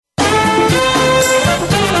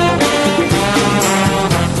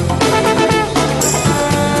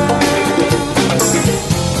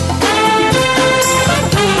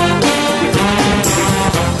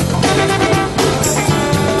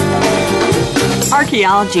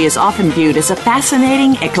Archaeology is often viewed as a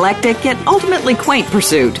fascinating, eclectic, yet ultimately quaint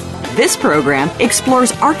pursuit. This program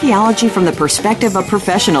explores archaeology from the perspective of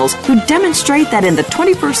professionals who demonstrate that in the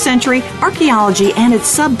 21st century, archaeology and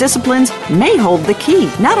its subdisciplines may hold the key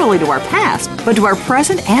not only to our past, but to our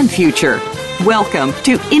present and future. Welcome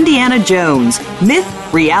to Indiana Jones,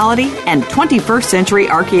 Myth, Reality, and 21st Century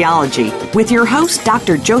Archaeology with your host,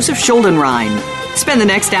 Dr. Joseph Schuldenrein. Spend the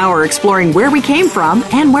next hour exploring where we came from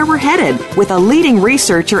and where we're headed with a leading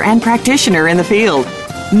researcher and practitioner in the field.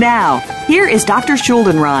 Now, here is Dr.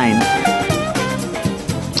 Schuldenrein.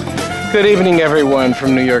 Good evening, everyone,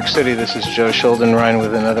 from New York City. This is Joe Schuldenrein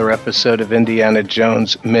with another episode of Indiana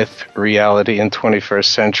Jones, Myth, Reality, and 21st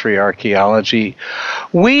Century Archaeology.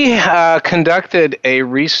 We conducted a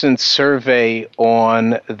recent survey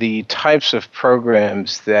on the types of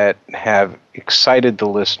programs that have excited the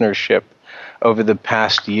listenership over the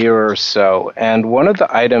past year or so. And one of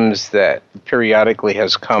the items that periodically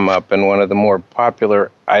has come up, and one of the more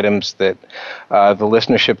popular items that the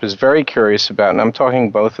listenership is very curious about, and I'm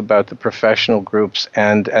talking both about the professional groups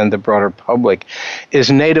and the broader public,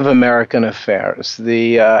 is Native American affairs.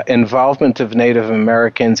 The involvement of Native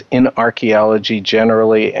Americans in archaeology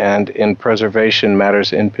generally and in preservation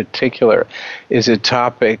matters in particular is a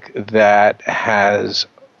topic that has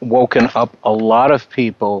woken up a lot of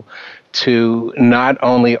people to not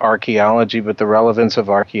only archaeology, but the relevance of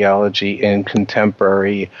archaeology in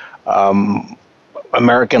contemporary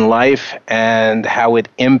American life and how it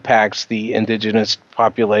impacts the indigenous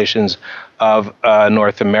populations of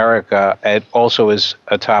North America. It also is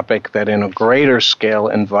a topic that in a greater scale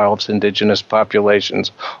involves indigenous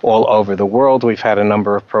populations all over the world. We've had a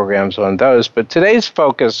number of programs on those, but today's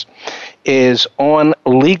focus is on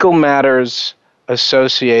legal matters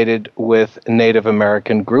associated with Native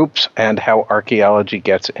American groups and how archaeology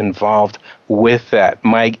gets involved with that.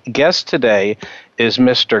 My guest today is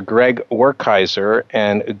Mr. Greg Werkheiser,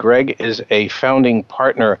 and Greg is a founding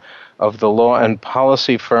partner of the law and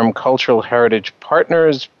policy firm Cultural Heritage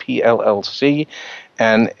Partners, PLLC,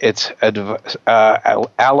 and its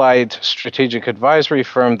allied strategic advisory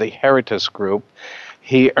firm, the Heritage Group.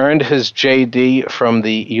 He earned his J.D. from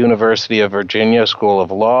the University of Virginia School of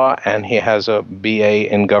Law, and he has a B.A.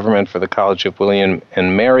 in government for the College of William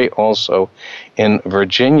and Mary, also in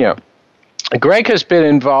Virginia. Greg has been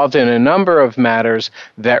involved in a number of matters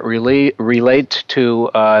that relate to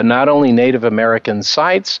not only Native American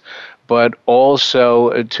sites, but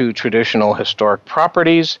also to traditional historic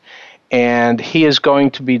properties. And he is going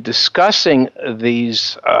to be discussing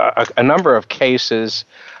these, a number of cases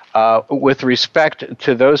with respect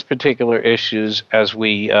to those particular issues as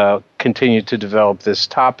we continue to develop this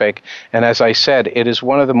topic. And as I said, it is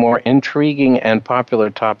one of the more intriguing and popular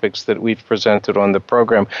topics that we've presented on the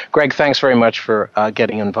program. Greg, thanks very much for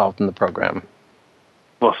getting involved in the program.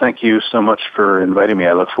 Well, thank you so much for inviting me.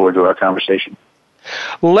 I look forward to our conversation.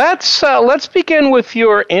 Let's begin with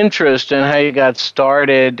your interest and how you got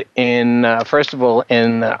started in, first of all,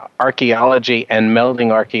 in archaeology and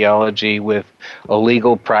melding archaeology with a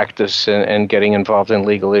legal practice and getting involved in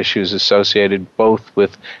legal issues associated both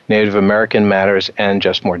with Native American matters and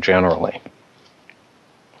just more generally.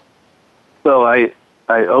 Well, I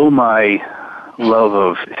owe my love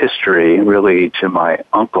of history really to my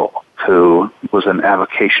uncle, who was an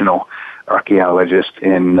avocational archaeologist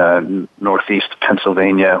in northeast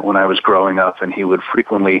Pennsylvania when I was growing up, and he would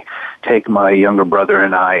frequently take my younger brother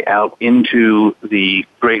and I out into the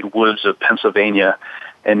great woods of Pennsylvania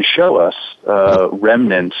and show us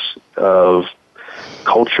remnants of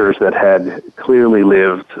cultures that had clearly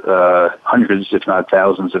lived hundreds, if not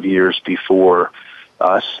thousands of years before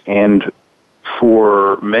us, and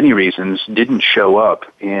for many reasons didn't show up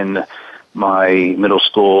in my middle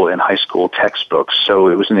school and high school textbooks. So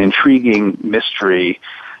it was an intriguing mystery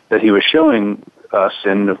that he was showing us.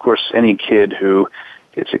 And of course, any kid who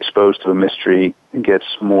gets exposed to a mystery gets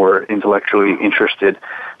more intellectually interested.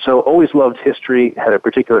 So always loved history, had a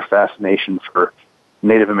particular fascination for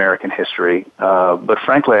Native American history. But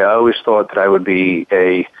frankly, I always thought that I would be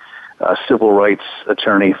a civil rights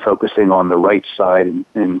attorney focusing on the rights side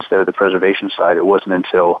instead of the preservation side. It wasn't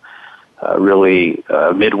until really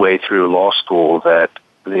midway through law school that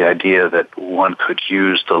the idea that one could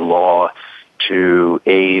use the law to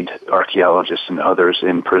aid archaeologists and others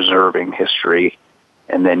in preserving history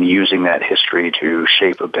and then using that history to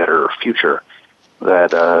shape a better future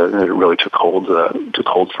that it really took hold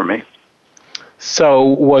for me. So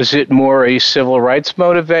was it more a civil rights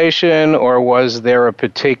motivation, or was there a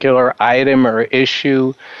particular item or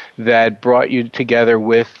issue that brought you together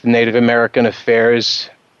with Native American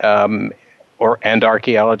affairs and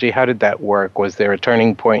archaeology? How did that work? Was there a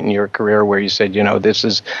turning point in your career where you said, this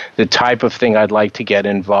is the type of thing I'd like to get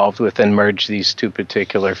involved with and merge these two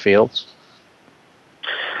particular fields?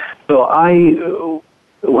 So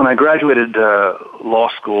when I graduated law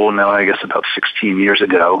school, now I guess about 16 years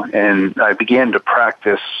ago, and I began to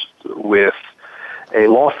practice with a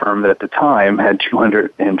law firm that at the time had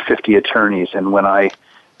 250 attorneys, and when I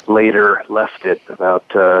later left it, about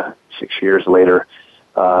 6 years later,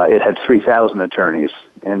 it had 3,000 attorneys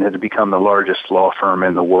and had become the largest law firm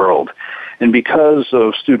in the world. And because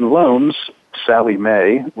of student loans, Sally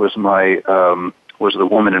Mae was was the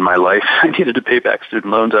woman in my life. I needed to pay back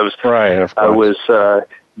student loans. I was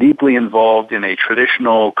deeply involved in a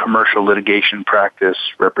traditional commercial litigation practice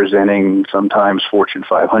representing sometimes Fortune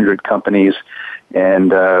 500 companies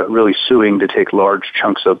and really suing to take large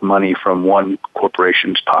chunks of money from one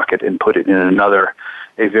corporation's pocket and put it in another.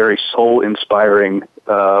 A very soul-inspiring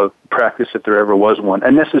practice, if there ever was one.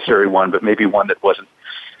 A necessary one, but maybe one that wasn't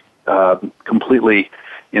completely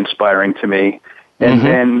inspiring to me. And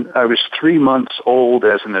then I was 3 months old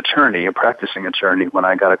as an attorney, a practicing attorney, when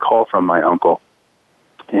I got a call from my uncle.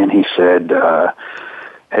 And he said,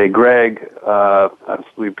 hey, Greg,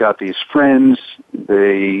 we've got these friends.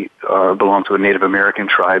 They belong to a Native American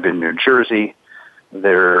tribe in New Jersey.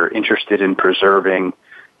 They're interested in preserving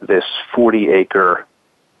this 40-acre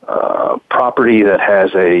property that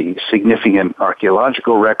has a significant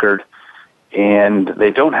archaeological record, and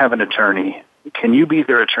they don't have an attorney. Can you be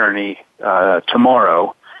their attorney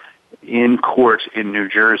tomorrow in court in New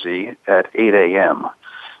Jersey at 8 a.m.?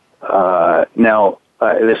 Now,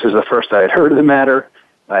 this is the first I had heard of the matter.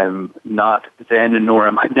 I'm not then, and nor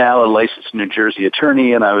am I now, a licensed New Jersey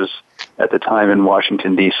attorney, and I was at the time in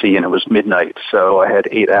Washington, D.C., and it was midnight, so I had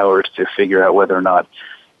 8 hours to figure out whether or not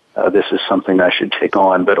this is something I should take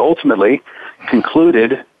on. But ultimately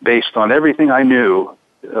concluded, based on everything I knew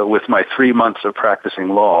with my 3 months of practicing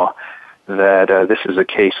law, that this is a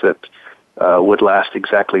case that would last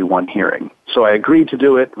exactly one hearing. So I agreed to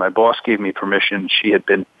do it. My boss gave me permission. She had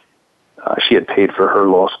paid for her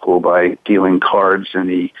law school by dealing cards in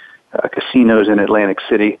the casinos in Atlantic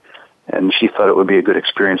City, and she thought it would be a good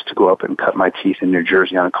experience to go up and cut my teeth in New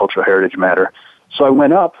Jersey on a cultural heritage matter. So I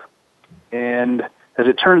went up, and as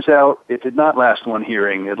it turns out, it did not last one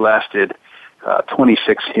hearing. It lasted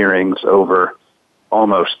 26 hearings over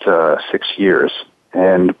almost 6 years.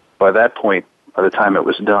 And by that point, by the time it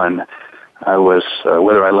was done, I was,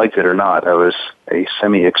 whether I liked it or not, I was a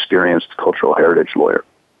semi-experienced cultural heritage lawyer.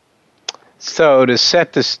 So to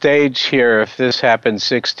set the stage here, if this happened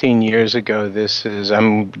 16 years ago,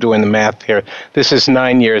 I'm doing the math here, this is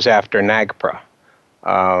 9 years after NAGPRA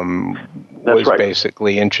was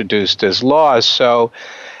basically introduced as law. So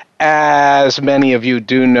as many of you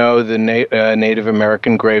do know, the Native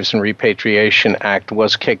American Graves and Repatriation Act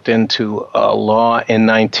was kicked into law in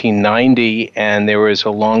 1990, and there was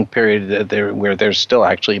a long period where there's still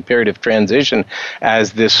actually a period of transition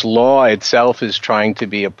as this law itself is trying to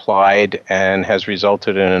be applied and has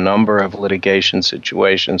resulted in a number of litigation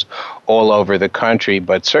situations all over the country.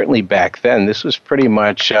 But certainly back then, this was pretty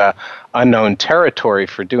much unknown territory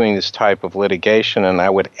for doing this type of litigation. And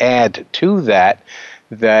I would add to that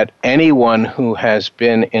anyone who has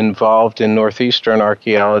been involved in northeastern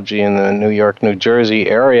archaeology in the New York, New Jersey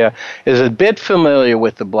area is a bit familiar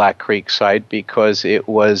with the Black Creek site because it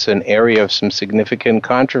was an area of some significant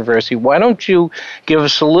controversy. Why don't you give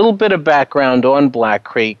us a little bit of background on Black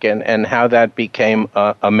Creek and how that became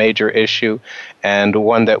a major issue and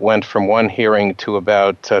one that went from one hearing to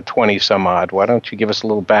about 20 some odd? Why don't you give us a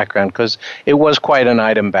little background, because it was quite an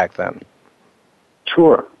item back then.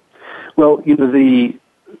 Sure. Well,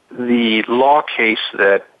 the law case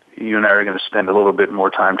that you and I are going to spend a little bit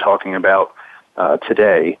more time talking about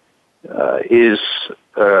today is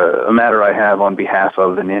a matter I have on behalf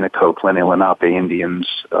of the Nanticoke Lenni-Lenape Indians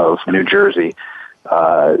of New Jersey.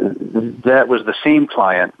 That was the same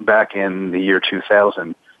client back in the year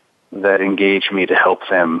 2000 that engaged me to help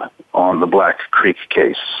them on the Black Creek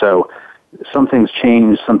case. So some things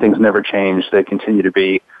changed, some things never changed. They continue to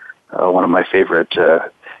be one of my favorite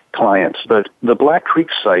clients. But the Black Creek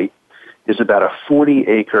site is about a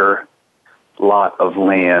 40-acre lot of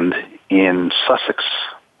land in Sussex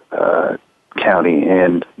County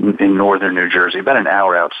and in northern New Jersey, about an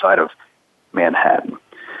hour outside of Manhattan.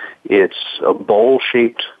 It's a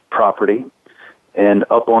bowl-shaped property, and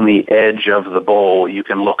up on the edge of the bowl, you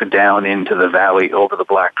can look down into the valley over the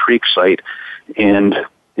Black Creek site, and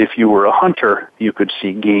if you were a hunter, you could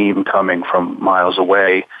see game coming from miles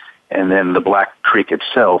away. And then the Black Creek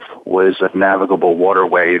itself was a navigable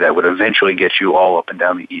waterway that would eventually get you all up and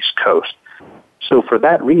down the East Coast. So for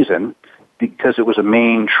that reason, because it was a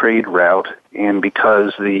main trade route and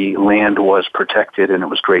because the land was protected and it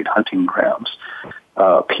was great hunting grounds.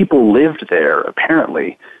 People lived there,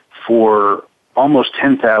 apparently, for almost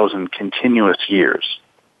 10,000 continuous years.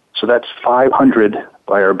 So that's 500,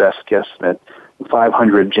 by our best guesstimate,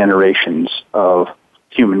 500 generations of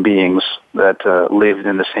human beings that lived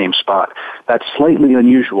in the same spot. That's slightly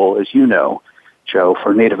unusual, as you know, Joe,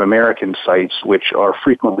 for Native American sites, which are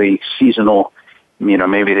frequently seasonal. You know,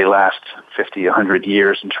 maybe they last 50, 100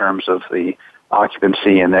 years in terms of the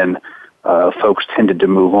occupancy, and then folks tended to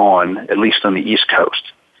move on, at least on the East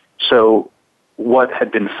Coast. So what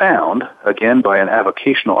had been found, again, by an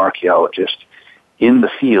avocational archaeologist in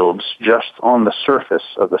the fields just on the surface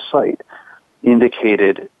of the site,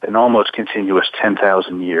 indicated an almost continuous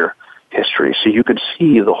 10,000-year history. So you could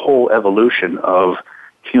see the whole evolution of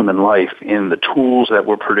human life in the tools that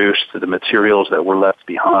were produced, the materials that were left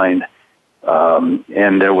behind,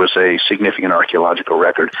 and there was a significant archaeological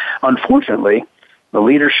record. Unfortunately, the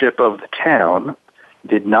leadership of the town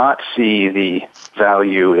did not see the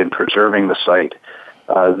value in preserving the site.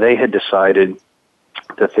 They had decided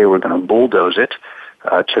that they were going to bulldoze it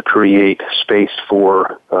to create space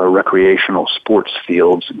for recreational sports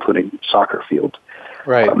fields, including soccer fields.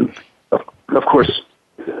 Right. Of course,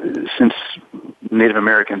 since Native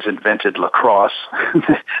Americans invented lacrosse,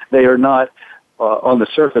 they are not on the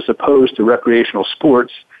surface opposed to recreational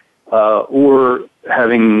sports or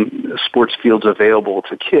having sports fields available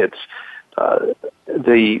to kids.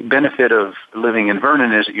 The benefit of living in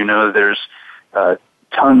Vernon is that, you know, there's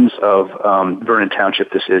tons of, Vernon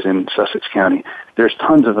Township, this is in Sussex County, there's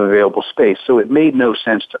tons of available space. So it made no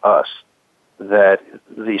sense to us that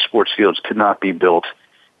the sports fields could not be built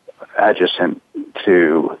adjacent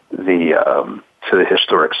to the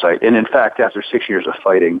historic site. And in fact, after 6 years of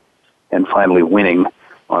fighting and finally winning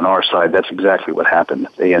on our side, that's exactly what happened.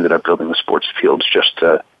 They ended up building the sports fields just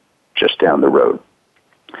down the road.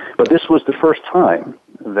 But this was the first time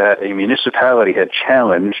that a municipality had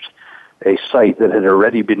challenged a site that had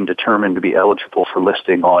already been determined to be eligible for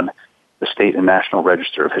listing on the state and national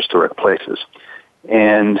register of historic places.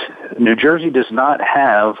 And New Jersey does not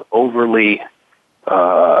have overly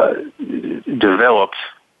developed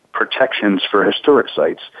protections for historic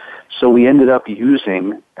sites. So we ended up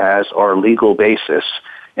using as our legal basis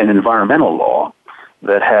an environmental law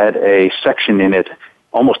that had a section in it,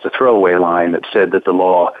 almost a throwaway line, that said that the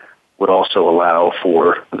law would also allow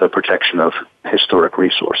for the protection of historic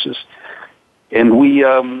resources. And we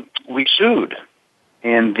sued,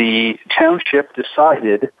 and the township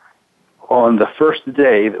decided on the first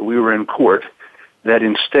day that we were in court that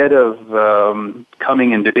instead of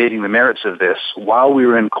coming and debating the merits of this, while we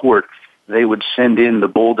were in court, they would send in the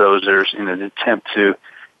bulldozers in an attempt to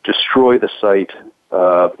destroy the site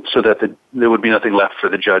so that there would be nothing left for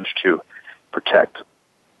the judge to protect.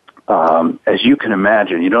 As you can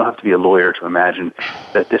imagine, you don't have to be a lawyer to imagine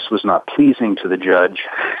that this was not pleasing to the judge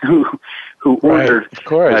who ordered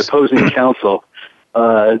my opposing counsel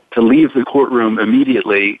to leave the courtroom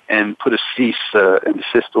immediately and put a cease and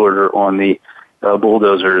desist order on the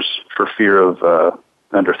bulldozers for fear of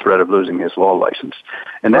under threat of losing his law license.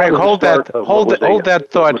 And that hold that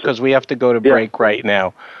thought, because we have to go to break right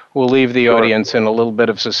now. We'll leave the audience in a little bit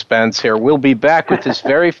of suspense here. We'll be back with this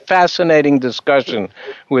very fascinating discussion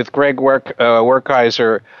with Greg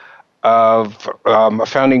Werkheiser, of a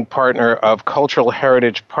founding partner of Cultural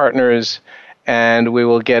Heritage Partners, and we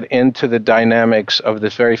will get into the dynamics of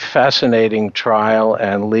this very fascinating trial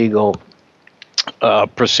and legal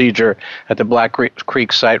procedure at the Black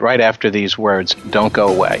Creek site right after these words. Don't go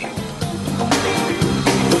away.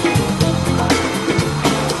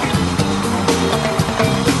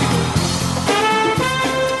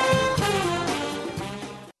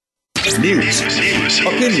 News,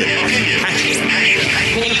 opinion,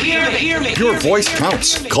 your voice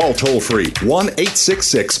counts. Call toll-free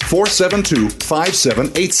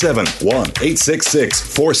 1-866-472-5787.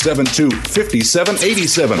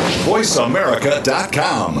 1-866-472-5787.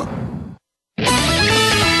 VoiceAmerica.com.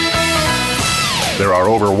 There are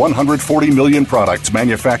over 140 million products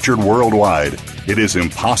manufactured worldwide. It is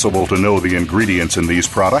impossible to know the ingredients in these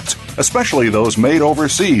products, especially those made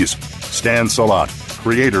overseas. Stan Salat,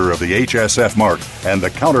 creator of the HSF Mark and the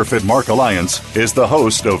Counterfeit Mark Alliance, is the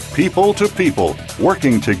host of People to People,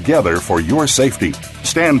 working together for your safety.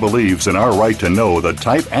 Stan believes in our right to know the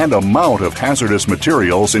type and amount of hazardous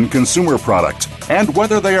materials in consumer products and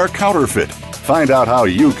whether they are counterfeit. Find out how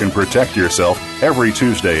you can protect yourself every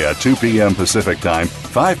Tuesday at 2 p.m. Pacific Time,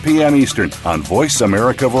 5 p.m. Eastern on Voice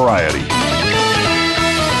America Variety.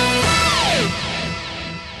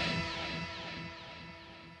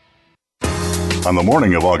 On the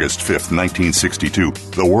morning of August 5th, 1962,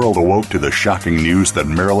 the world awoke to the shocking news that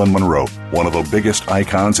Marilyn Monroe, one of the biggest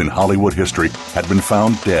icons in Hollywood history, had been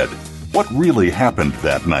found dead. What really happened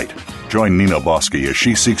that night? Join Nina Bosky as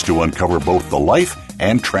she seeks to uncover both the life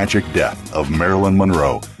and tragic death of Marilyn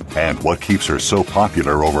Monroe and what keeps her so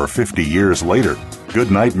popular over 50 years later. Good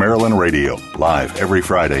Night Marilyn Radio, live every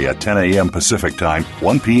Friday at 10 a.m. Pacific Time,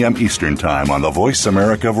 1 p.m. Eastern Time on the Voice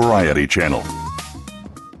America Variety Channel.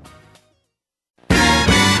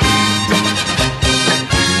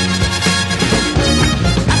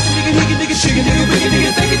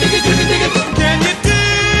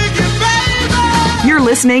 You're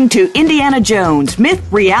listening to Indiana Jones, Myth,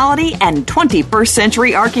 Reality, and 21st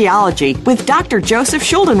Century Archaeology with Dr. Joseph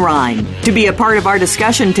Schuldenrein. To be a part of our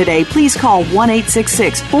discussion today, please call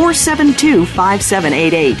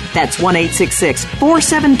 1-866-472-5788. That's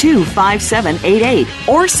 1-866-472-5788.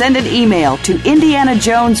 Or send an email to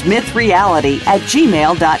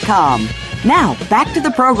indianajonesmythreality@gmail.com. Now, back to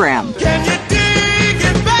the program.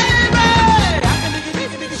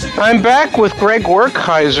 I'm back with Greg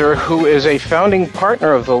Werkheiser, who is a founding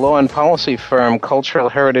partner of the law and policy firm Cultural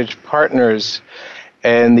Heritage Partners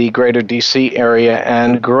in the greater D.C. area.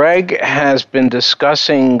 And Greg has been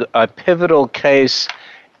discussing a pivotal case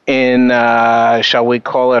in, shall we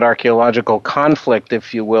call it, archaeological conflict,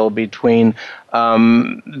 if you will, between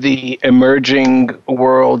the emerging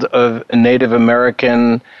world of Native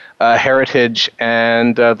American heritage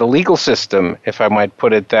and the legal system, if I might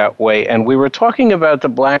put it that way. And we were talking about the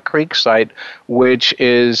Black Creek site, which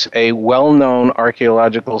is a well-known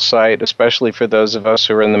archaeological site, especially for those of us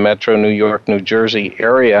who are in the metro New York, New Jersey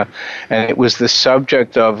area. And it was the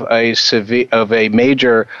subject of a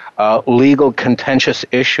major legal contentious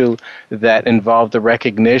issue that involved the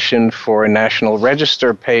recognition for National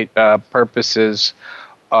Register purposes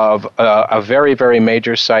of a very, very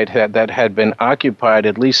major site that had been occupied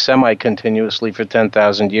at least semi-continuously for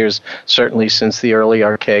 10,000 years, certainly since the early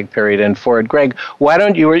Archaic period and forward. Greg, why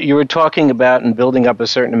don't you were talking about and building up a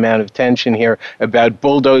certain amount of tension here about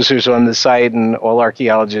bulldozers on the site, and all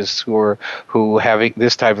archaeologists who have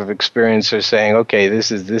this type of experience are saying, okay,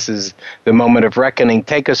 this is the moment of reckoning.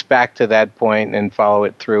 Take us back to that point and follow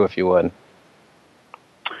it through, if you would.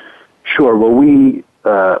 Sure. Well, we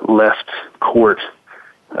left court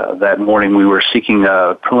that morning. We were seeking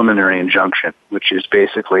a preliminary injunction, which is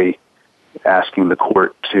basically asking the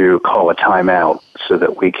court to call a timeout so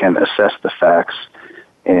that we can assess the facts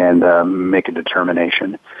and make a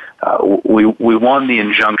determination. We won the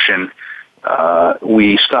injunction.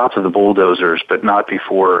 We stopped the bulldozers, but not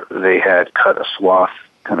before they had cut a swath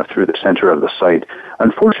kind of through the center of the site.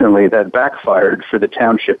 Unfortunately, that backfired for the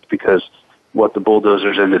township because what the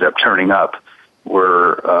bulldozers ended up turning up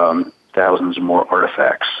were thousands more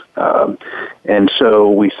artifacts. And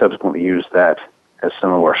so we subsequently used that as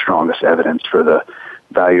some of our strongest evidence for the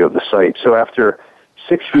value of the site. So after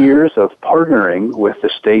 6 years of partnering with the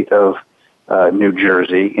state of New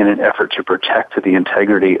Jersey in an effort to protect the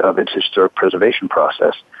integrity of its historic preservation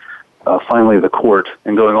process, finally the court,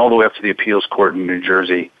 and going all the way up to the appeals court in New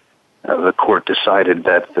Jersey, the court decided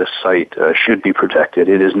that the site should be protected.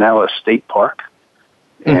 It is now a state park,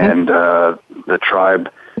 and the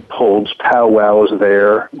tribe holds powwows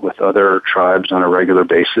there with other tribes on a regular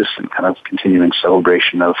basis and kind of continuing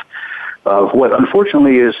celebration of what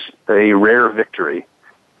unfortunately is a rare victory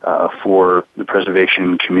for the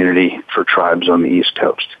preservation community for tribes on the East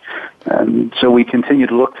Coast. And so we continue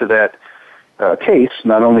to look to that case,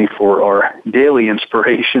 not only for our daily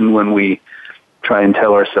inspiration when we try and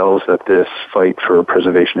tell ourselves that this fight for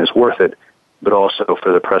preservation is worth it, but also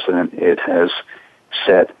for the precedent it has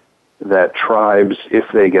set that tribes, if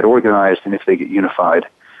they get organized and if they get unified,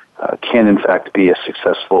 can in fact be a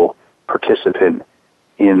successful participant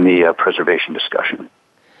in the preservation discussion.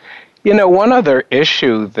 You know, one other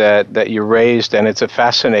issue that you raised, and it's a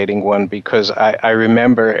fascinating one because I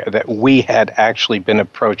remember that we had actually been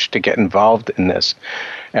approached to get involved in this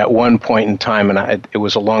at one point in time, and it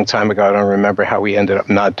was a long time ago. I don't remember how we ended up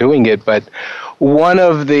not doing it, but one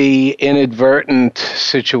of the inadvertent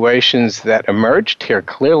situations that emerged here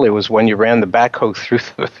clearly was when you ran the backhoe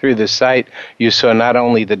through the site, you saw not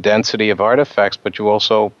only the density of artifacts, but you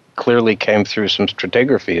also clearly came through some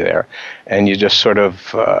stratigraphy there, and you just sort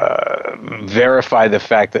of verify the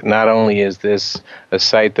fact that not only is this a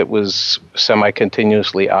site that was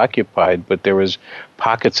semi-continuously occupied, but there was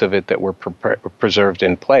pockets of it that were preserved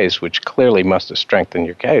in place, which clearly must have strengthened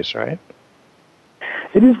your case, right?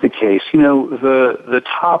 It is the case. You know, the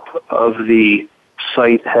top of the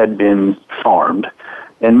site had been farmed,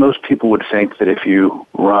 and most people would think that if you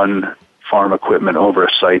run farm equipment over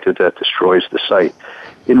a site that destroys the site.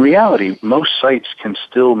 in reality, most sites can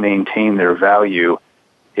still maintain their value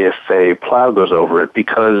if a plow goes over it,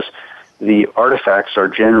 because the artifacts are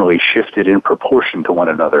generally shifted in proportion to one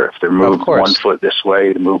another. If they're moved 1 foot this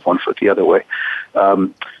way, they move 1 foot the other way.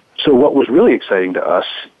 So what was really exciting to us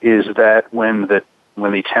is that when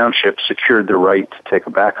the township secured the right to take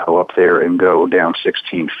a backhoe up there and go down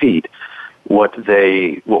 16 feet, what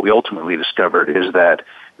we ultimately discovered is that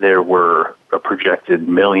there were projected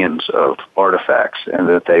millions of artifacts, and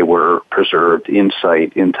that they were preserved in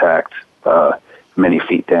site, intact, many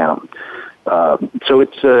feet down. So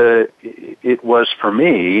it was for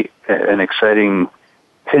me an exciting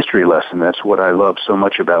history lesson. That's what I love so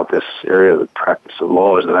much about this area of the practice of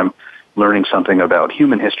law, is that I'm learning something about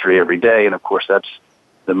human history every day, and of course that's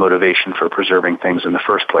the motivation for preserving things in the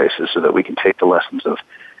first place, is so that we can take the lessons of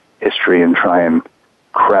history and try and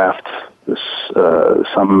craft this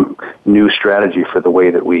some new strategy for the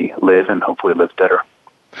way that we live, and hopefully live better.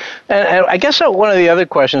 And I guess one of the other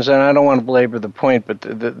questions, and I don't want to belabor the point, but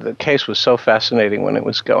the case was so fascinating when it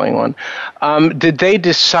was going on. Did they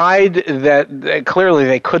decide that clearly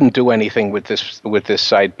they couldn't do anything with this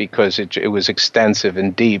site because it was extensive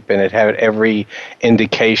and deep, and it had every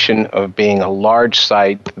indication of being a large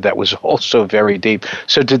site that was also very deep?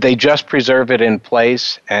 So did they just preserve it in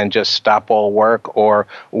place and just stop all work, or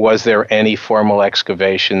was there any formal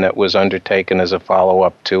excavation that was undertaken as a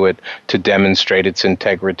follow-up to it to demonstrate its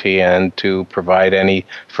integrity and to provide any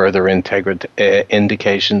further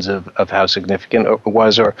indications of how significant it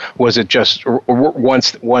was? Or was it just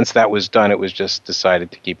once that was done, it was just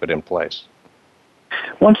decided to keep it in place?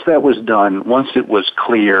 Once that was done, once it was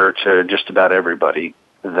clear to just about everybody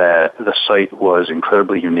that the site was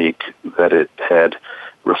incredibly unique, that it had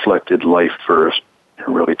reflected life for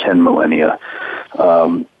really 10 millennia,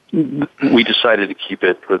 we decided to keep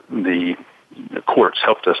it. The courts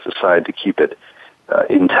helped us decide to keep it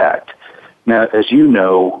intact. Now, as you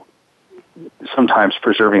know, sometimes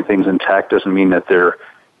preserving things intact doesn't mean that they're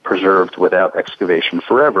preserved without excavation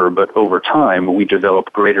forever, but over time we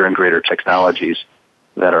develop greater and greater technologies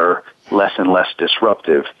that are less and less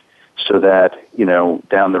disruptive, so that,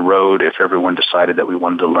 down the road, if everyone decided that we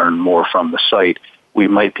wanted to learn more from the site, we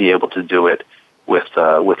might be able to do it with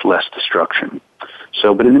less destruction.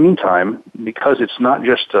 So, but in the meantime, because it's not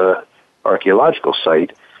just an archaeological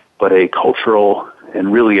site, but a cultural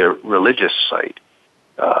and really a religious site,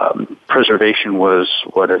 preservation was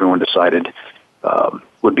what everyone decided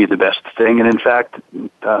would be the best thing. And in fact,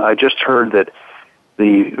 I just heard that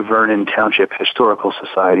the Vernon Township Historical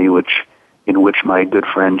Society, in which my good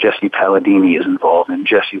friend Jesse Palladini is involved, and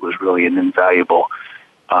Jesse was really an invaluable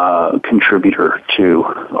contributor to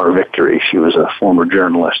our victory. She was a former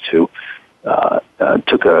journalist who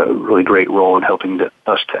took a really great role in helping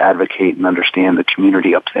us to advocate and understand the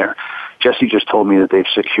community up there. Jesse just told me that they've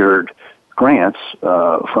secured grants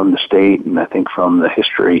from the state, and I think from the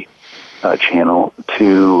History Channel,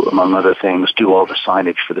 to, among other things, do all the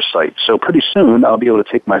signage for the site. So pretty soon I'll be able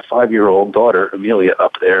to take my 5-year-old daughter, Amelia,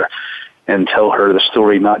 up there and tell her the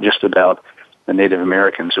story, not just about the Native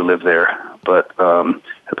Americans who live there, but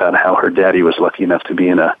about how her daddy was lucky enough to be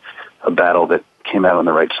in a battle that came out on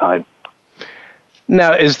the right side.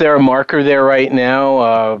 Now, is there a marker there right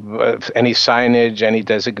now, any signage, any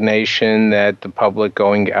designation that the public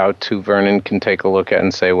going out to Vernon can take a look at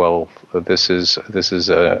and say, well, this is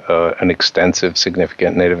an extensive,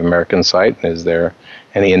 significant Native American site? And is there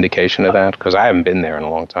any indication of that? Because I haven't been there in a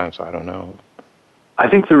long time, so I don't know. I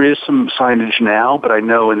think there is some signage now, but I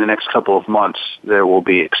know in the next couple of months there will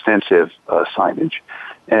be extensive signage.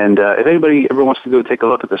 And if anybody ever wants to go take a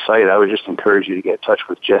look at the site, I would just encourage you to get in touch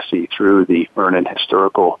with Jessie through the Vernon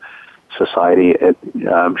Historical Society.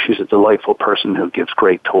 She's a delightful person who gives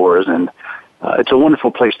great tours, and it's a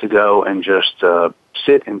wonderful place to go and just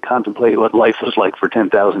sit and contemplate what life was like for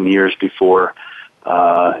 10,000 years before,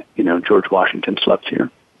 George Washington slept here.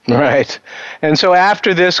 Right. And so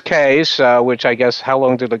after this case, which I guess, how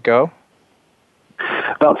long did it go?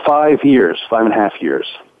 About 5 years, 5.5 years.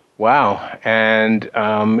 Wow. And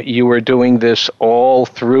you were doing this all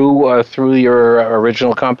through your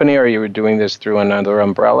original company, or you were doing this through another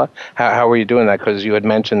umbrella? How were you doing that? Because you had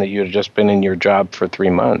mentioned that you had just been in your job for 3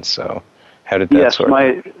 months. So how did that sort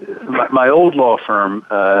of... Yes, my old law firm,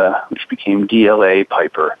 which became DLA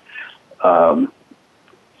Piper,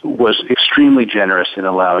 was extremely generous in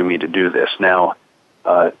allowing me to do this. Now,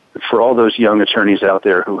 for all those young attorneys out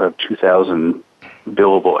there who have 2,000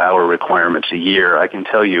 billable hour requirements a year, I can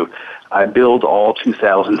tell you I billed all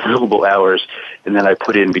 2,000 billable hours, and then I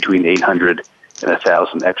put in between 800 and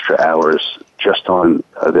 1,000 extra hours just on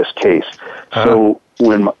this case. Uh-huh. So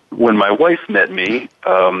when my wife met me,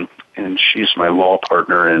 and she's my law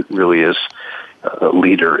partner and really is a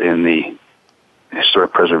leader in the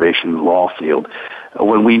historic preservation law field.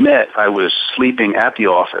 When we met, I was sleeping at the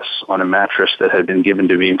office on a mattress that had been given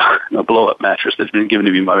to me, a blow-up mattress that's been given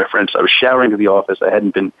to me by my friends. I was showering at the office. I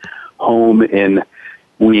hadn't been home in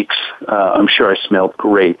weeks. I'm sure I smelled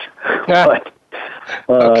great. But,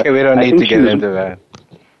 okay, we don't need to get into that.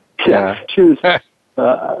 Yeah, she was,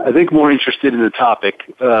 I think, more interested in the topic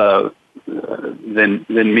than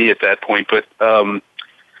me at that point. But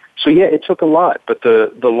so yeah, it took a lot. But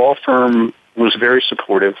the law firm was very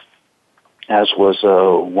supportive, as was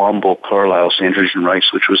Womble, Carlisle, Sandridge and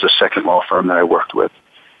Rice, which was the second law firm that I worked with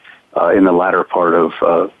in the latter part of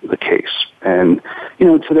the case. And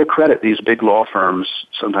to their credit, these big law firms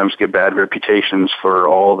sometimes get bad reputations for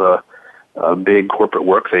all the big corporate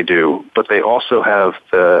work they do, but they also have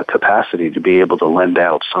the capacity to be able to lend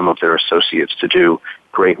out some of their associates to do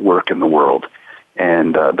great work in the world.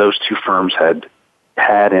 And those two firms had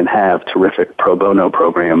and have terrific pro bono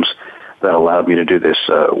programs that allowed me to do this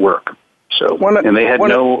work. So, and they had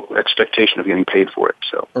no expectation of getting paid for it.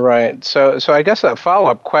 So right. So I guess a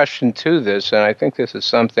follow-up question to this, and I think this is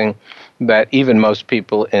something that even most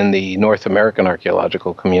people in the North American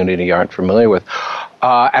archaeological community aren't familiar with.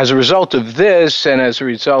 As a result of this, and as a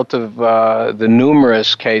result of the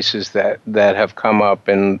numerous cases that have come up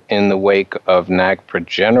in the wake of NAGPRA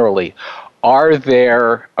generally, are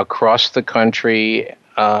there across the country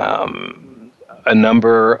a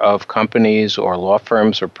number of companies or law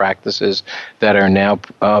firms or practices that are now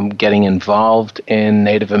getting involved in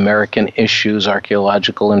Native American issues,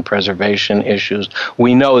 archaeological and preservation issues?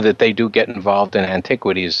 We know that they do get involved in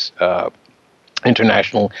antiquities,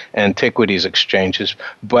 international antiquities exchanges,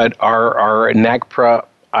 but are NAGPRA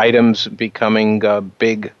items becoming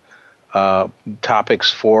big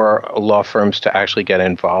topics for law firms to actually get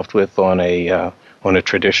involved with on a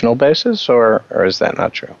traditional basis, or is that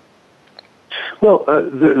not true? Well,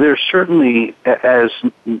 there's certainly, as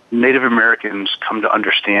Native Americans come to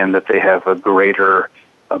understand that they have a greater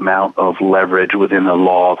amount of leverage within the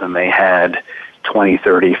law than they had 20,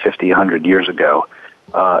 30, 50, 100 years ago,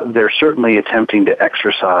 they're certainly attempting to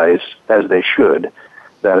exercise, as they should,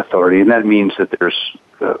 that authority, and that means that there's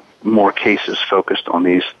more cases focused on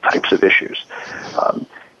these types of issues.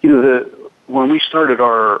 When we started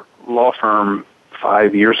our law firm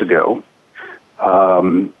 5 years ago,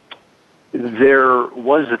 there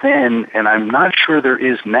was then, and I'm not sure there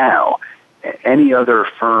is now, any other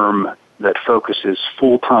firm that focuses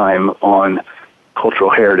full-time on cultural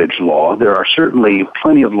heritage law. There are certainly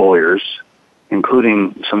plenty of lawyers,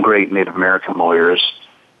 including some great Native American lawyers,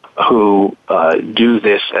 who do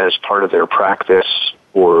this as part of their practice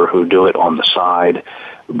or who do it on the side.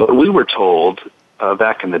 But we were told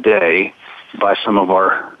back in the day by some of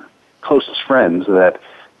our closest friends that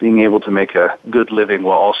being able to make a good living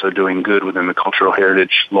while also doing good within the cultural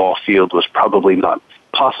heritage law field was probably not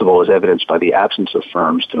possible, as evidenced by the absence of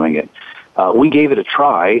firms doing it. We gave it a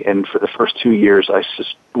try, and for the first 2 years,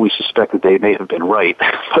 we suspect that they may have been right,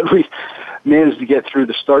 but we managed to get through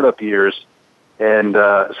the startup years, and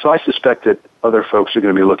so I suspect that other folks are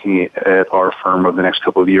going to be looking at our firm over the next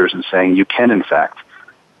couple of years and saying, you can, in fact,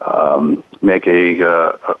 make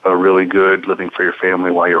a really good living for your family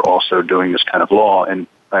while you're also doing this kind of law, and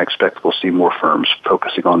I expect we'll see more firms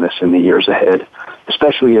focusing on this in the years ahead,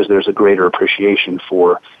 especially as there's a greater appreciation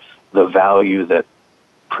for the value that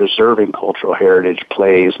preserving cultural heritage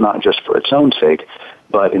plays, not just for its own sake,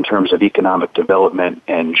 but in terms of economic development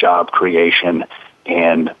and job creation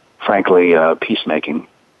and, frankly, peacemaking.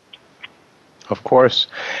 Of course.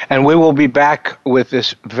 And we will be back with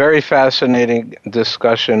this very fascinating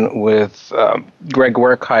discussion with Greg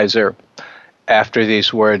Werkheiser. After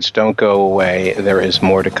these words, don't go away. There is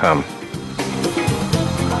more to come.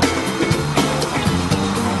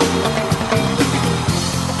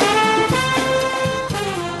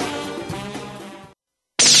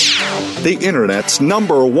 The Internet's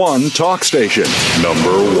number one talk station.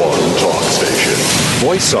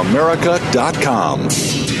 VoiceAmerica.com.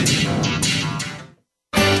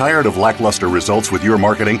 Tired of lackluster results with your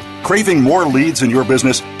marketing? Craving more leads in your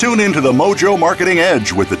business? Tune in to the Mojo Marketing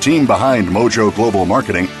Edge with the team behind Mojo Global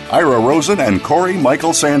Marketing, Ira Rosen and Corey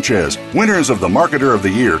Michael Sanchez. Winners of the Marketer of the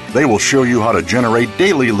Year, they will show you how to generate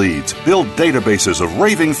daily leads, build databases of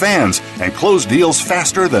raving fans, and close deals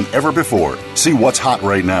faster than ever before. See what's hot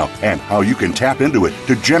right now and how you can tap into it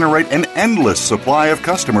to generate an endless supply of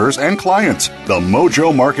customers and clients. The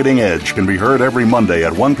Mojo Marketing Edge can be heard every Monday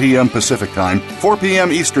at 1 p.m. Pacific Time, 4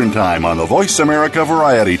 p.m. Eastern Time on the Voice America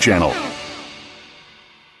Variety Channel.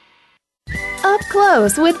 Up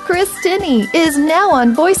Close with Christie is now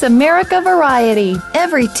on Voice America Variety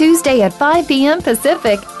every Tuesday at 5 p.m.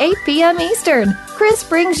 Pacific, 8 p.m. Eastern. Chris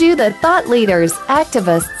brings you the thought leaders,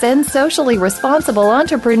 activists, and socially responsible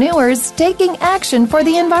entrepreneurs taking action for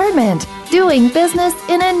the environment, doing business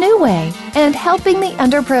in a new way, and helping the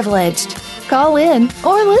underprivileged. Call in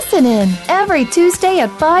or listen in every Tuesday at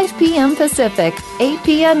 5 p.m. Pacific, 8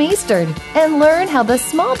 p.m. Eastern, and learn how the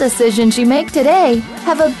small decisions you make today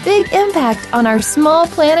have a big impact on our small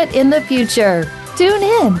planet in the future. Tune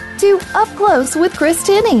in to Up Close with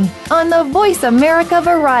Christie on the Voice America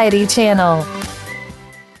Variety channel.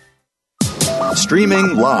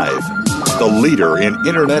 Streaming live, the leader in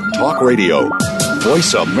Internet talk radio,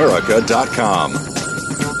 voiceamerica.com.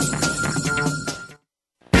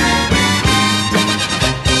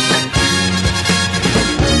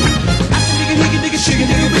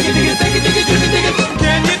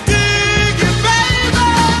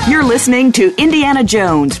 You're listening to Indiana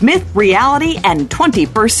Jones, Myth, Reality, and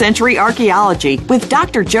 21st Century Archaeology with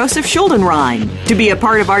Dr. Joseph Schuldenrein. To be a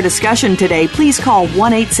part of our discussion today, please call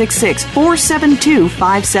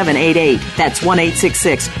 1-866-472-5788. That's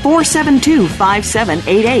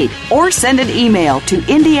 1-866-472-5788. Or send an email to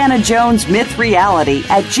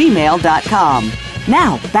indianajonesmythreality@gmail.com.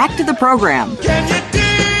 Now, back to the program.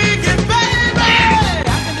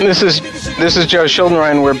 This is Joe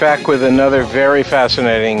Schuldenrein. We're back with another very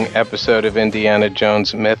fascinating episode of Indiana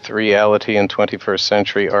Jones, Myth, Reality, and 21st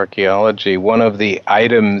Century Archaeology. One of the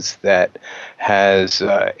items that has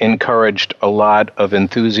encouraged a lot of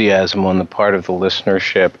enthusiasm on the part of the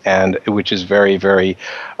listenership, and which is very, very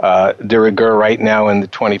de rigueur right now in the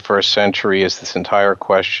 21st century, is this entire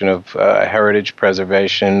question of heritage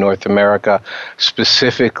preservation in North America,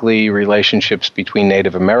 specifically relationships between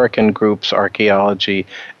Native American groups, archaeology,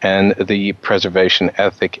 and the preservation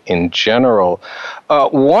ethic in general.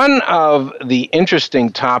 One of the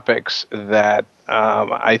interesting topics that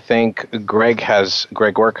I think Greg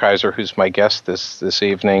Werkheiser, who's my guest this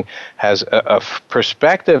evening, has a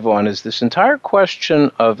perspective on is this entire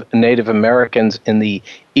question of Native Americans in the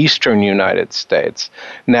eastern United States.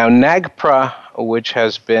 Now, NAGPRA, which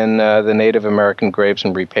has been the Native American Graves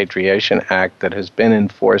and Repatriation Act that has been in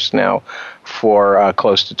force now for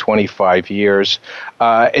close to 25 years,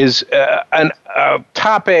 is a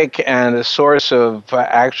topic and a source of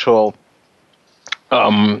actual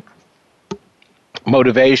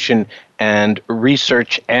motivation and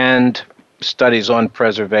research and studies on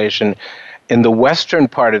preservation in the western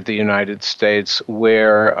part of the United States,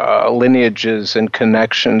 where lineages and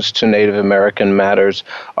connections to Native American matters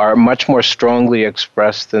are much more strongly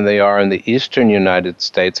expressed than they are in the eastern United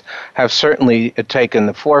States, have certainly taken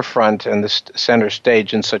the forefront and the center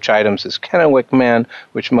stage in such items as Kennewick Man,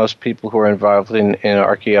 which most people who are involved in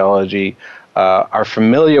archaeology are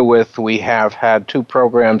familiar with. We have had 2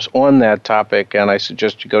 programs on that topic, and I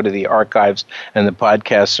suggest you go to the archives and the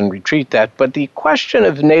podcasts and retreat that. But the question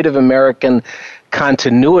of Native American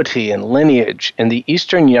continuity and lineage in the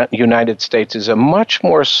eastern United States is a much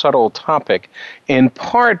more subtle topic, in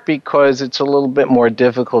part because it's a little bit more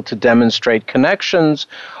difficult to demonstrate connections.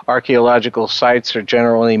 Archaeological sites are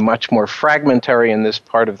generally much more fragmentary in this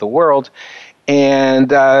part of the world. And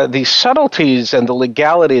the subtleties and the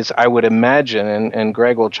legalities, I would imagine, and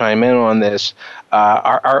Greg will chime in on this,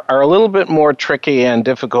 are a little bit more tricky and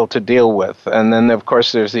difficult to deal with. And then, of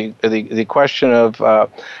course, there's the question of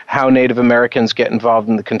how Native Americans get involved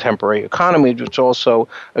in the contemporary economy, which also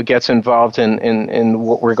gets involved in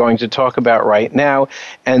what we're going to talk about right now.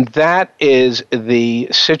 And that is the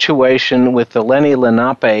situation with the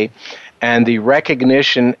Lenni-Lenape and the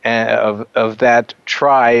recognition of that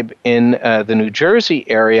tribe in the New Jersey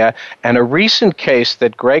area, and a recent case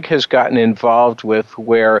that Greg has gotten involved with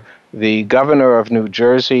where the governor of New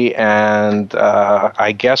Jersey and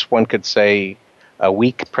I guess one could say a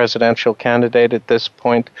weak presidential candidate at this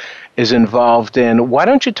point is involved in. Why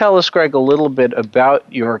don't you tell us, Greg, a little bit about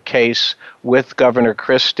your case with Governor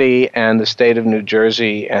Christie and the state of New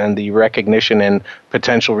Jersey and the recognition and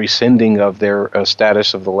potential rescinding of their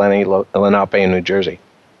status of the Lenni-Lenape in New Jersey?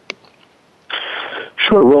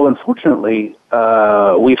 Sure. Well, unfortunately,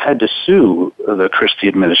 we've had to sue the Christie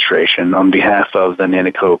administration on behalf of the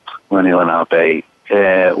Nanticoke Lenni-Lenape.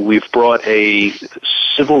 We've brought a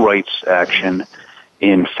civil rights action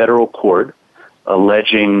in federal court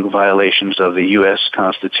alleging violations of the U.S.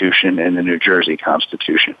 Constitution and the New Jersey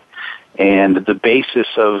Constitution. And the basis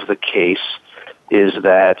of the case is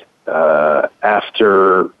that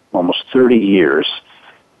after almost 30 years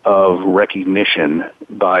of recognition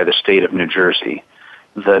by the state of New Jersey,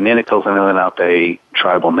 the Nanticoke Lenni-Lenape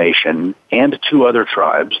Tribal Nation and 2 other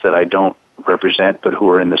tribes that I don't represent, but who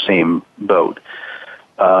are in the same boat.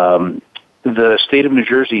 The state of New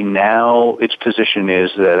Jersey now, its position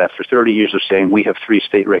is that after 30 years of saying we have 3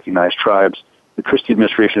 state-recognized tribes, the Christie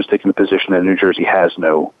administration has taken the position that New Jersey has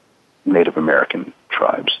no Native American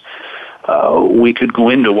tribes. We could go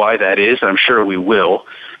into why that is, and I'm sure we will,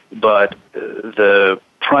 but the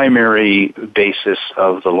primary basis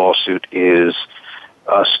of the lawsuit is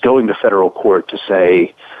us going to federal court to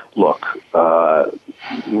say, look,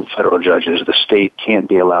 federal judges, the state can't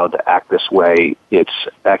be allowed to act this way. It's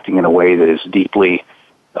acting in a way that is deeply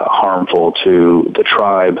harmful to the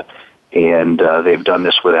tribe, and they've done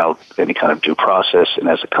this without any kind of due process, and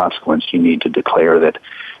as a consequence, you need to declare that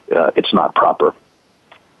it's not proper.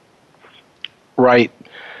 Right.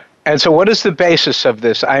 And so what is the basis of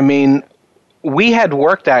this? I mean, we had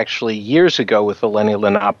worked actually years ago with the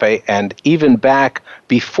Lenni-Lenape, and even back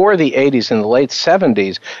before the 80s and the late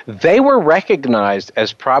 70s, they were recognized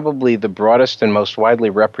as probably the broadest and most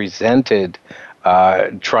widely represented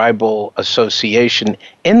tribal association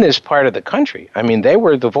in this part of the country. I mean, they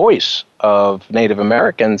were the voice of Native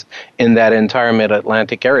Americans in that entire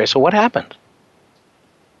mid-Atlantic area. So what happened?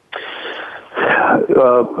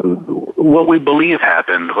 What we believe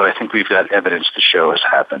happened, what I think we've got evidence to show has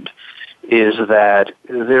happened, is that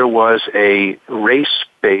there was a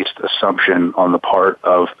race-based assumption on the part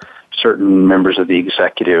of certain members of the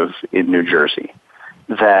executive in New Jersey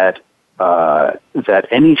that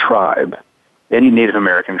any tribe, any Native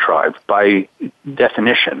American tribe, by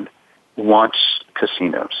definition, wants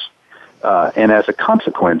casinos. And as a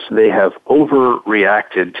consequence, they have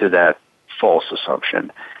overreacted to that false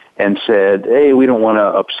assumption and said, hey, we don't want to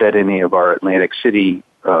upset any of our Atlantic City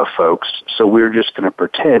folks, so we're just going to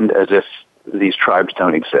pretend as if these tribes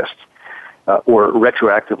don't exist, or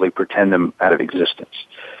retroactively pretend them out of existence.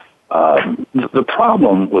 The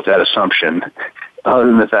problem with that assumption, other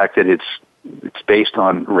than the fact that it's based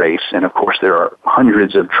on race, and of course there are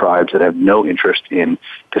hundreds of tribes that have no interest in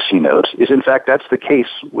casinos, is in fact that's the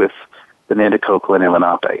case with the Nanticoke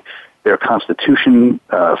Lenni-Lenape. Their constitution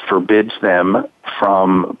forbids them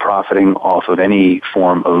from profiting off of any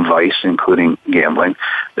form of vice, including gambling.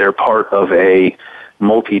 They're part of a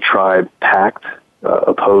multi-tribe pact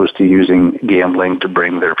opposed to using gambling to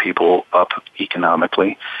bring their people up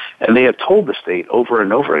economically. And they have told the state over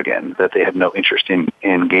and over again that they have no interest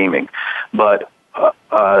in gaming. But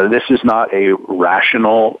this is not a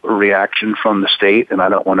rational reaction from the state, and I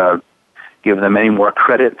don't want to give them any more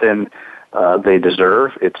credit than they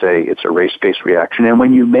deserve. It's a race-based reaction. And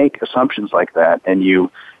when you make assumptions like that and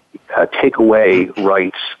you take away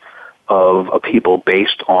rights of a people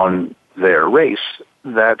based on their race,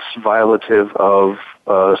 that's violative of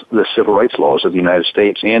the civil rights laws of the United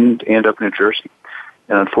States and of New Jersey.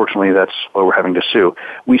 And unfortunately, that's why we're having to sue.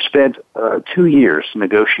 We spent 2 years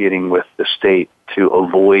negotiating with the state to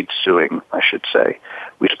avoid suing, I should say.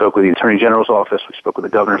 We spoke with the Attorney General's office. We spoke with the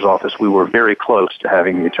Governor's office. We were very close to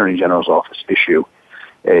having the Attorney General's office issue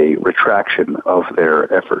a retraction of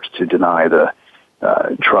their efforts to deny the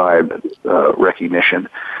tribe recognition.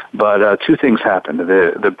 But 2 things happened.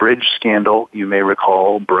 The bridge scandal, you may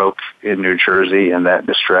recall, broke in New Jersey, and that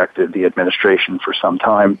distracted the administration for some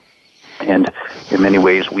time, and in many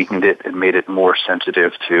ways weakened it and made it more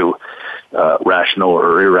sensitive to rational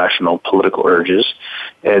or irrational political urges.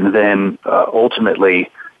 And then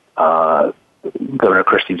ultimately, Governor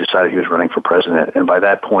Christie decided he was running for president, and by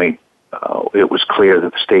that point, it was clear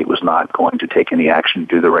that the state was not going to take any action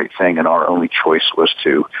to do the right thing, and our only choice was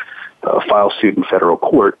to file suit in federal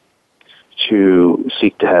court to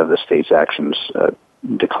seek to have the state's actions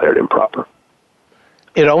declared improper.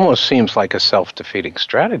 It almost seems like a self-defeating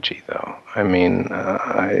strategy, though. I mean,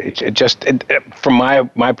 from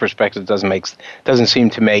my perspective, doesn't seem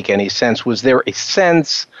to make any sense. Was there a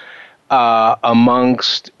sense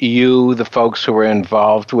amongst you, the folks who were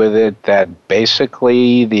involved with it, that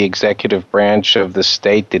basically the executive branch of the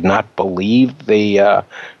state did not believe the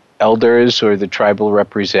elders or the tribal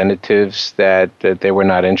representatives that they were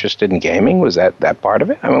not interested in gaming? Was that part of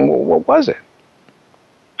it? I mean, what was it?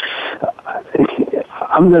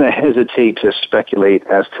 I'm going to hesitate to speculate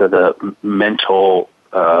as to the mental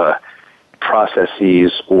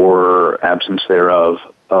processes or absence thereof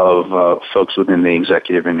of folks within the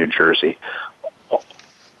executive in New Jersey.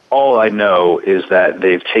 All I know is that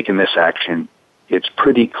they've taken this action. It's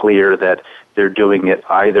pretty clear that they're doing it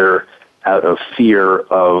either out of fear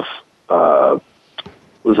of the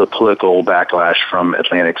political backlash from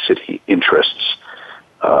Atlantic City interests,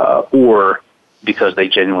 or because they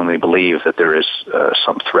genuinely believe that there is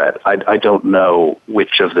some threat. I don't know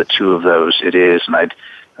which of the 2 of those it is, and I'd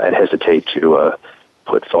hesitate to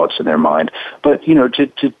put thoughts in their mind. But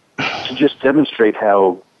to to just demonstrate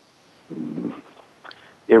how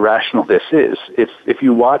irrational this is, if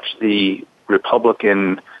you watch the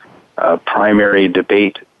Republican primary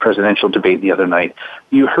debate, presidential debate the other night,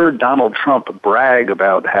 you heard Donald Trump brag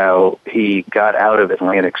about how he got out of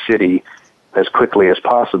Atlantic City as quickly as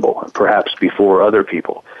possible, perhaps before other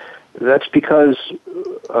people. That's because,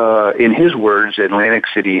 in his words, Atlantic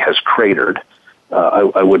City has cratered.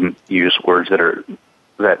 I wouldn't use words that are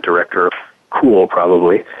that direct or cool,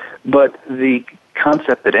 probably, but the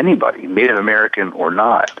concept that anybody, Native American or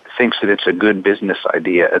not, thinks that it's a good business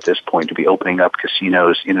idea at this point to be opening up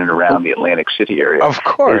casinos in and around the Atlantic City area. Of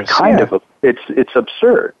course, it's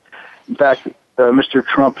absurd. In fact, Mr.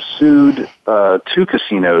 Trump sued 2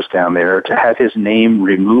 casinos down there to have his name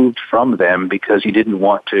removed from them because he didn't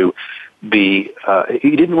want to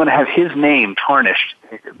have his name tarnished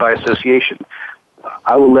by association.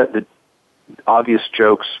 I will let the obvious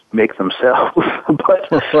jokes make themselves,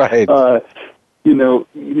 but right.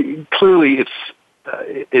 Clearly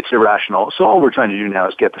it's irrational. So all we're trying to do now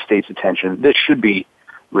is get the state's attention. This should be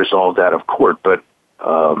resolved out of court, but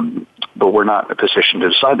we're not in a position to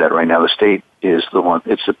decide that right now. The state is the one.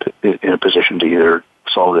 It's in a position to either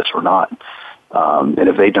solve this or not. And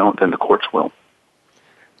if they don't, then the courts will.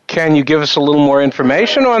 Can you give us a little more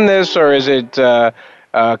information on this, or is it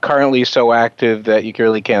currently so active that you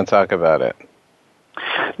really can't talk about it?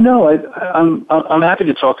 No, I'm happy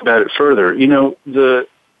to talk about it further. The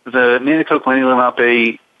Nanticoke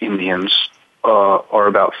Lenni-Lenape Indians are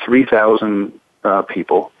about 3,000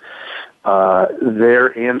 people.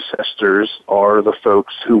 Their ancestors are the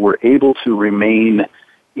folks who were able to remain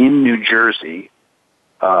in New Jersey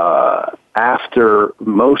after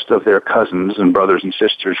most of their cousins and brothers and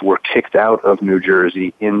sisters were kicked out of New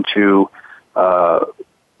Jersey into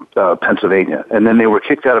Pennsylvania. And then they were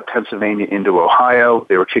kicked out of Pennsylvania into Ohio.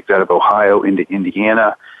 They were kicked out of Ohio into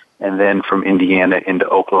Indiana, and then from Indiana into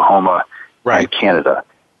Oklahoma and Canada.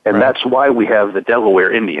 And that's why we have the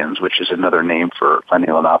Delaware Indians, which is another name for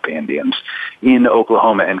Lenni-Lenape Indians, in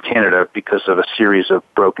Oklahoma and Canada because of a series of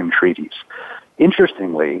broken treaties.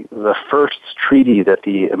 Interestingly, the first treaty that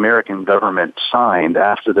the American government signed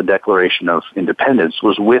after the Declaration of Independence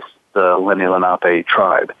was with the Lenni-Lenape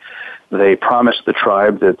tribe. They promised the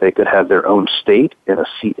tribe that they could have their own state and a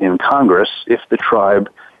seat in Congress if the tribe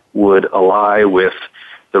would ally with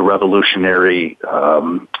the revolutionary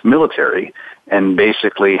military and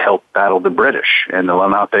basically help battle the British. And the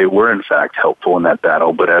Lenape were, in fact, helpful in that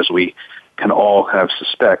battle, but as we can all kind of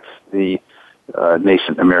suspect, the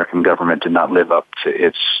nascent American government did not live up to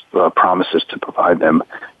its promises to provide them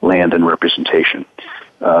land and representation.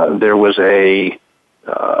 There was a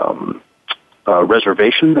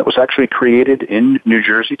reservation that was actually created in New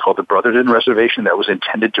Jersey called the Brotherton Reservation that was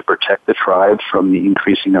intended to protect the tribes from the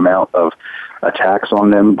increasing amount of attacks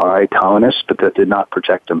on them by colonists, but that did not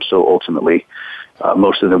protect them. So ultimately,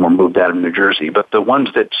 most of them were moved out of New Jersey. But the ones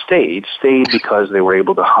that stayed because they were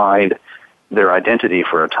able to hide their identity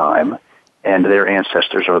for a time, and their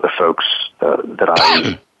ancestors are the folks that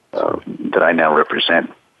I now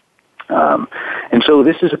represent. And so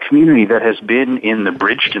this is a community that has been in the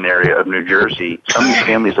Bridgeton area of New Jersey. Some of these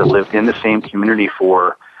families have lived in the same community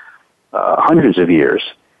for hundreds of years,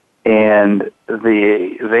 and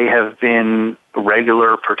they have been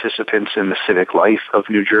regular participants in the civic life of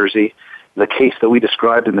New Jersey. The case that we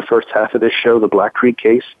described in the first half of this show, the Black Creek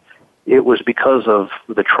case, it was because of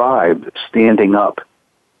the tribe standing up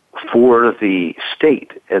for the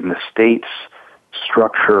state and the state's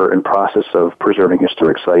structure and process of preserving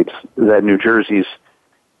historic sites that New Jersey's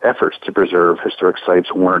efforts to preserve historic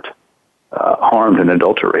sites weren't harmed and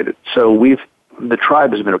adulterated. So the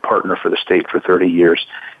tribe has been a partner for the state for 30 years,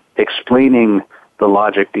 explaining the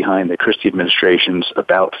logic behind the Christie administration's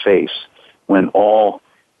about face when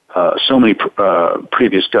so many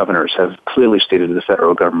previous governors have clearly stated to the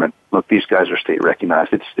federal government, look, these guys are state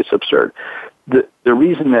recognized. It's absurd. The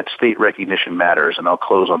reason that state recognition matters, and I'll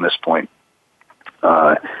close on this point,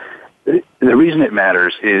 the reason it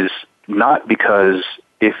matters is not because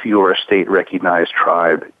if you're a state-recognized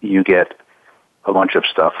tribe, you get a bunch of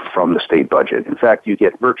stuff from the state budget. In fact, you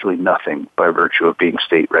get virtually nothing by virtue of being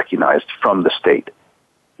state-recognized from the state.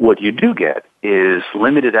 What you do get is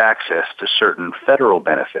limited access to certain federal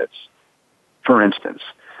benefits. For instance,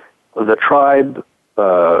 the tribe,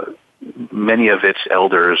 many of its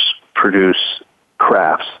elders produce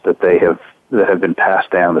crafts that have been passed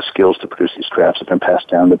down. The skills to produce these crafts have been passed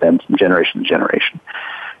down to them from generation to generation.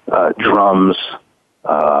 Drums,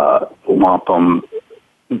 wampum,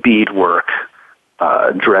 beadwork,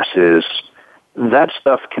 dresses. That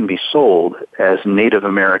stuff can be sold as Native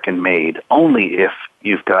American made only if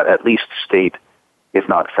you've got at least state if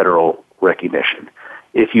not federal recognition.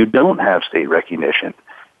 If you don't have state recognition,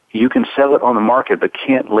 you can sell it on the market but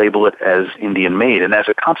can't label it as Indian-made. And as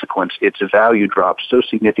a consequence, its value drops so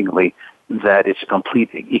significantly that it's a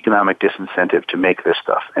complete economic disincentive to make this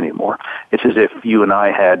stuff anymore. It's as if you and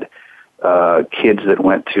I had kids that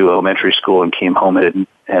went to elementary school and came home and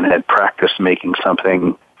had practiced making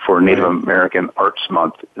something for Native American Arts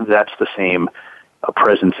Month. That's the same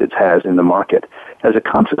presence it has in the market. As a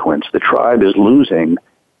consequence, the tribe is losing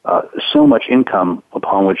so much income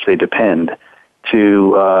upon which they depend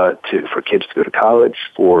for kids to go to college,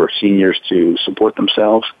 for seniors to support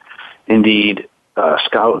themselves. Indeed,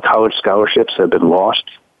 college scholarships have been lost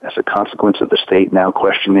as a consequence of the state now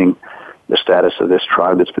questioning the status of this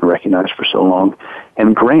tribe that's been recognized for so long,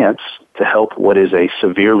 and grants to help what is a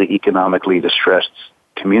severely economically distressed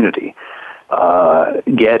community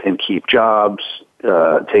get and keep jobs,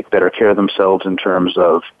 take better care of themselves in terms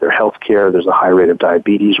of their health care. There's a high rate of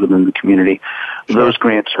diabetes within the community. Those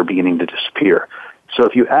grants are beginning to disappear. So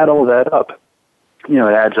if you add all that up, it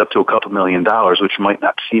adds up to a couple $1 million, which might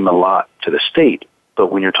not seem a lot to the state, but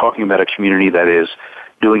when you're talking about a community that is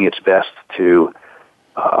doing its best to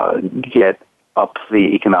get up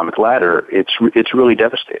the economic ladder, it's really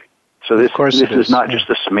devastating. So this is not just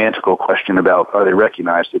a semantical question about are they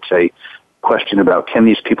recognized. It's a question about can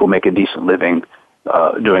these people make a decent living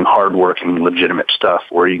doing hardworking, legitimate stuff,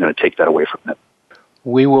 or are you going to take that away from them?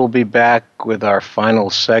 We will be back with our final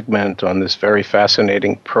segment on this very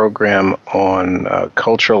fascinating program on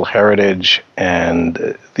cultural heritage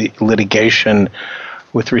and the litigation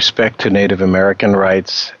with respect to Native American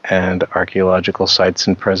rights and archaeological sites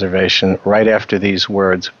and preservation. Right after these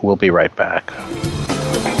words, we'll be right back.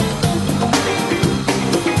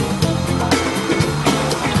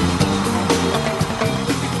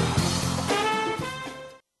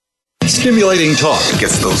 Stimulating talk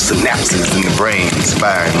gets those synapses in the brain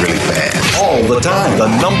firing really fast. All the time. The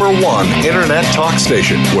 #1 internet talk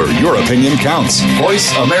station where your opinion counts.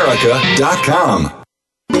 VoiceAmerica.com.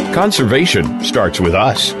 Conservation starts with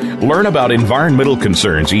us. Learn about environmental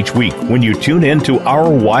concerns each week when you tune in to Our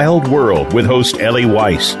Wild World with host Ellie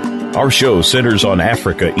Weiss. Our show centers on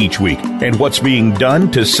Africa each week and what's being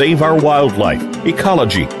done to save our wildlife,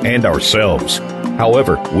 ecology, and ourselves.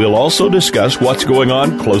 However, we'll also discuss what's going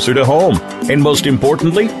on closer to home. And most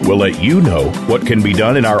importantly, we'll let you know what can be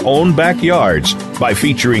done in our own backyards by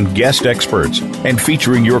featuring guest experts and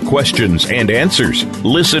featuring your questions and answers.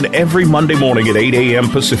 Listen every Monday morning at 8 a.m.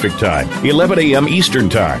 Pacific Time, 11 a.m. Eastern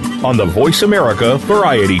Time on the Voice America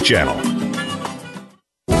Variety Channel.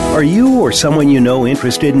 Are you or someone you know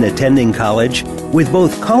interested in attending college? With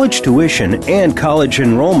both college tuition and college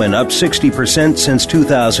enrollment up 60% since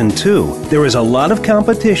 2002, there is a lot of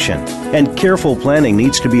competition, and careful planning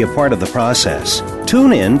needs to be a part of the process.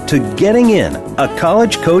 Tune in to Getting In, a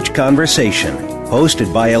college coach conversation,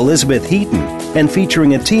 hosted by Elizabeth Heaton and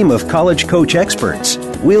featuring a team of college coach experts.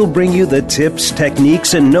 We'll bring you the tips,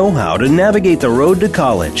 techniques, and know-how to navigate the road to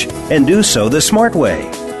college and do so the smart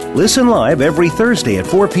way. Listen live every Thursday at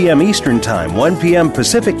 4 p.m. Eastern Time, 1 p.m.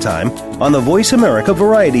 Pacific Time on the Voice America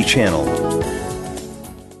Variety Channel.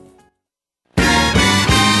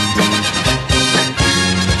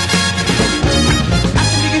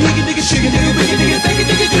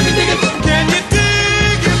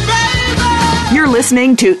 You're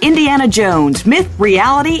listening to Indiana Jones, Myth,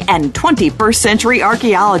 Reality, and 21st Century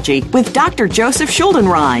Archaeology with Dr. Joseph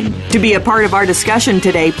Schuldenrein. To be a part of our discussion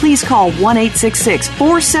today, please call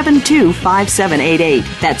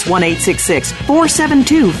 1-866-472-5788. That's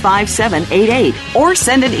 1-866-472-5788. Or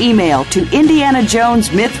send an email to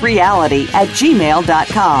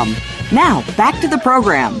indianajonesmythreality@gmail.com. Now, back to the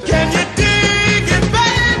program.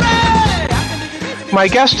 My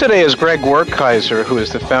guest today is Greg Werkheiser, who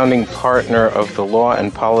is the founding partner of the law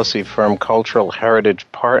and policy firm Cultural Heritage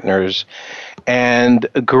Partners. And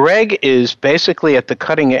Greg is basically at the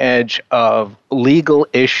cutting edge of legal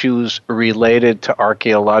issues related to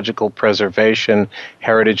archaeological preservation,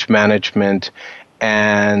 heritage management,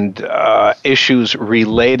 and issues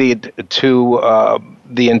related to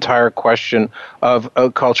the entire question of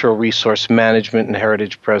cultural resource management and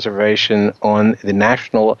heritage preservation on the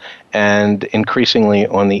national and increasingly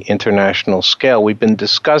on the international scale. We've been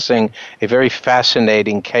discussing a very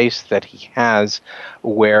fascinating case that he has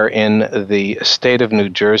wherein the state of New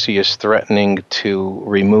Jersey is threatening to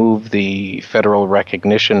remove the federal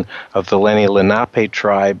recognition of the Lenni-Lenape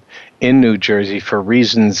tribe in New Jersey for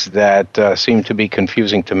reasons that seem to be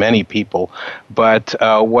confusing to many people. But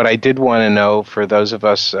what I did want to know for those of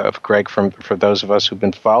us, Greg, for those of us who've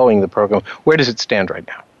been following the program, where does it stand right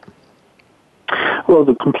now? Well,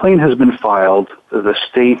 the complaint has been filed. The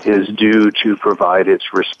state is due to provide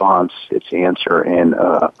its response, its answer, in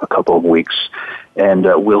a couple of weeks, and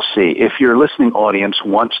we'll see. If your listening audience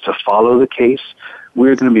wants to follow the case,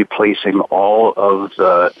 we're going to be placing all of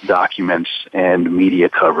the documents and media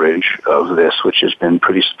coverage of this, which has been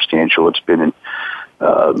pretty substantial. It's been in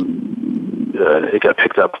it got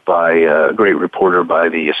picked up by a great reporter by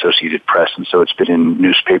the Associated Press, and so it's been in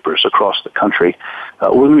newspapers across the country.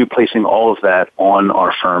 We're going to be placing all of that on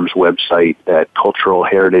our firm's website at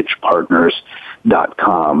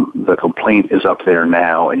culturalheritagepartners.com. The complaint is up there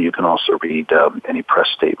now, and you can also read any press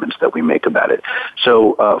statements that we make about it.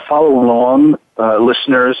 So follow along,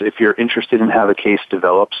 listeners, if you're interested in how the case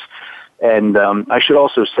develops. And I should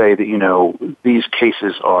also say that, these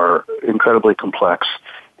cases are incredibly complex.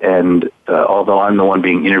 And although I'm the one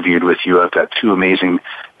being interviewed with you, I've got two amazing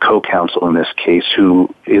co-counsel in this case who,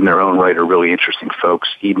 in their own right, are really interesting folks.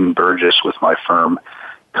 Eden Burgess with my firm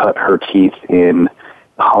cut her teeth in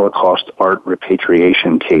Holocaust art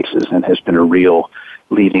repatriation cases and has been a real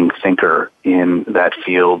leading thinker in that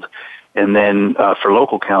field. And then for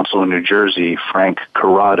local counsel in New Jersey, Frank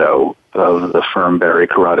Corrado of the firm Barry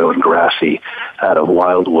Corrado and Grassi out of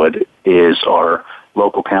Wildwood is our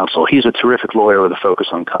local counsel. He's a terrific lawyer with a focus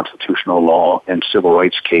on constitutional law and civil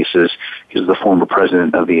rights cases. He's the former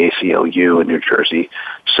president of the ACLU in New Jersey.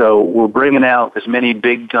 So we're bringing out as many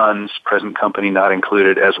big guns, present company not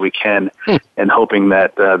included, as we can, and hoping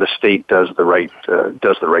that the state does the right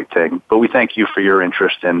thing. But we thank you for your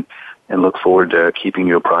interest and look forward to keeping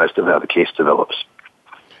you apprised of how the case develops.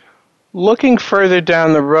 Looking further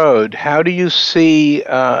down the road, how do you see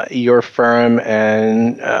your firm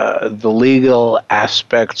and the legal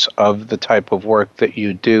aspects of the type of work that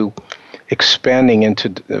you do expanding into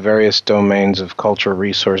the various domains of cultural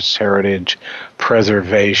resource, heritage,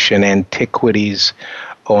 preservation, antiquities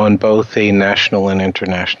on both a national and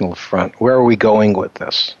international front? Where are we going with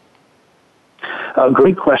this?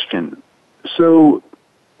 Great question. So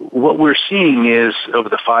what we're seeing is, over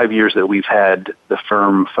the 5 years that we've had the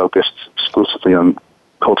firm focused exclusively on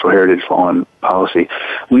cultural heritage law and policy,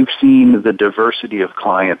 we've seen the diversity of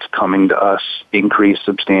clients coming to us increase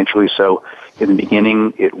substantially. So in the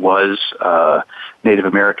beginning, it was Native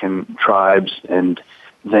American tribes, and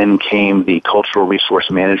then came the cultural resource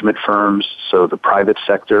management firms. So the private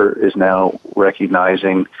sector is now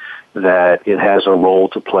recognizing that it has a role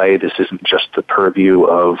to play. This isn't just the purview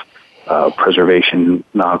of preservation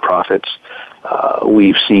nonprofits.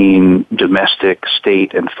 We've seen domestic,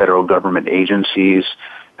 state, and federal government agencies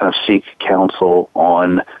seek counsel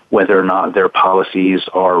on whether or not their policies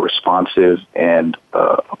are responsive and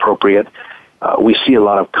appropriate. We see a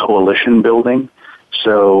lot of coalition building.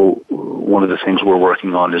 So one of the things we're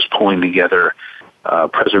working on is pulling together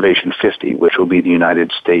Preservation 50, which will be the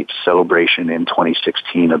United States celebration in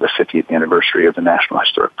 2016 of the 50th anniversary of the National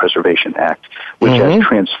Historic Preservation Act, which has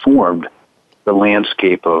transformed the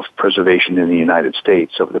landscape of preservation in the United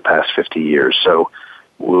States over the past 50 years. So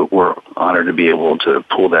we're honored to be able to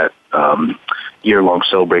pull that year-long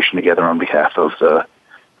celebration together on behalf of the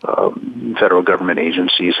federal government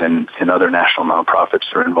agencies and other national nonprofits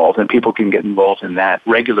that are involved. And people can get involved in that.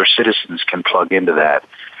 Regular citizens can plug into that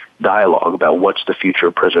dialogue about what's the future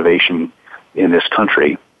of preservation in this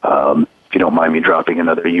country. If you don't mind me dropping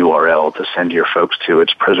another URL to send your folks to,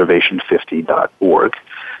 it's preservation50.org,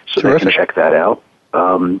 so Terrific. They can check that out.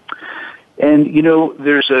 And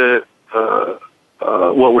there's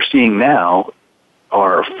what we're seeing now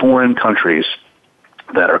are foreign countries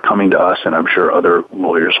that are coming to us, and I'm sure other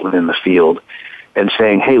lawyers within the field, and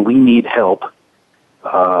saying, hey, we need help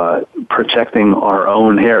protecting our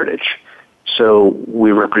own heritage. So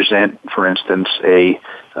we represent, for instance, a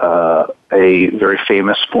very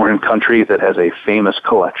famous foreign country that has a famous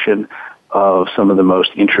collection of some of the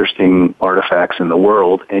most interesting artifacts in the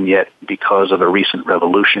world, and yet because of a recent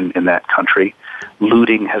revolution in that country,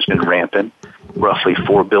 looting has been rampant. Roughly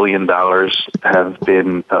 $4 billion have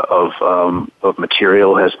been of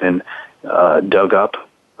material has been dug up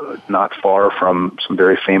not far from some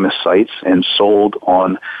very famous sites and sold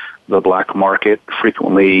on the black market,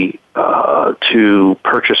 frequently to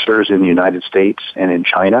purchasers in the United States and in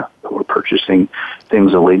China who are purchasing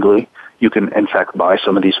things illegally. You can, in fact, buy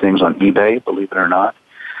some of these things on eBay, believe it or not.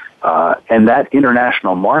 And that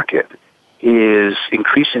international market is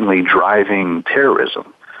increasingly driving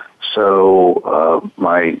terrorism. So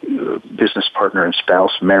my business partner and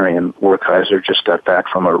spouse, Marion Werkheiser, just got back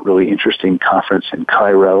from a really interesting conference in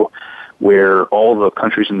Cairo where all the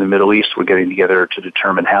countries in the Middle East were getting together to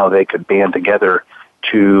determine how they could band together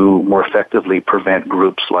to more effectively prevent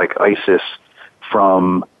groups like ISIS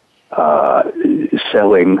from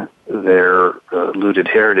selling their looted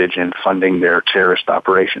heritage and funding their terrorist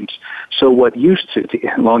operations. So what used to,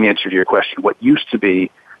 long answer to your question, what used to be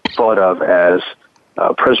thought of as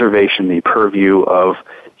preservation, the purview of,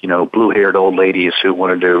 blue-haired old ladies who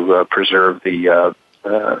wanted to preserve the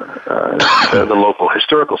local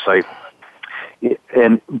historical site,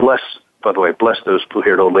 and bless those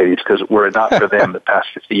blue-haired old ladies, because were it not for them, the past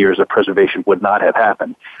 50 years of preservation would not have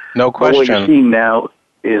happened. No question. But what you're seeing now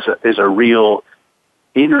is a real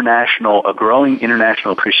a growing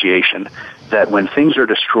international appreciation that when things are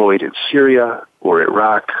destroyed in Syria or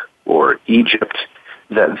Iraq or Egypt,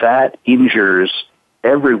 that injures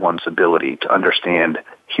everyone's ability to understand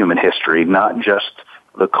human history, not just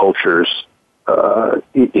the cultures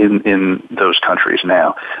in those countries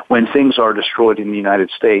now. When things are destroyed in the United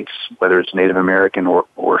States, whether it's Native American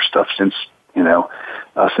or stuff since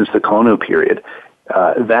the colonial period,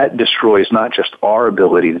 that destroys not just our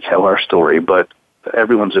ability to tell our story, but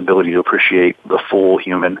everyone's ability to appreciate the full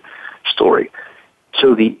human story.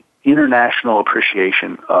 So the international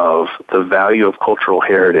appreciation of the value of cultural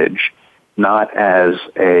heritage, not as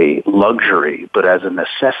a luxury, but as a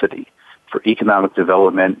necessity for economic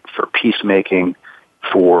development, for peacemaking,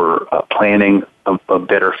 for planning a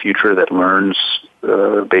better future that learns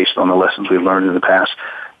based on the lessons we've learned in the past,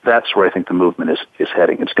 that's where I think the movement is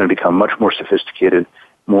heading. It's going to become much more sophisticated,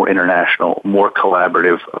 more international, more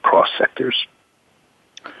collaborative across sectors.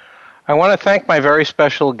 I want to thank my very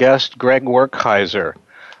special guest, Greg Werkheiser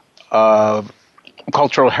of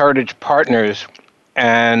Cultural Heritage Partners,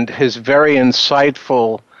 and his very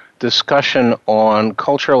insightful discussion on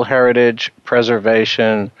cultural heritage,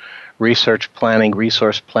 preservation, research planning,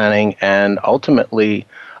 resource planning, and ultimately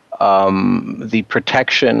the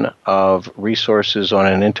protection of resources on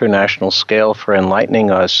an international scale for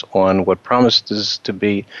enlightening us on what promises to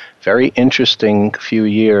be very interesting few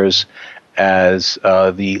years as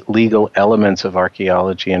the legal elements of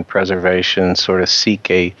archaeology and preservation sort of seek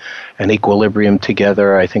an equilibrium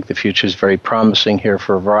together. I think the future is very promising here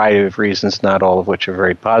for a variety of reasons, not all of which are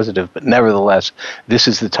very positive, but nevertheless, this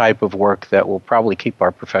is the type of work that will probably keep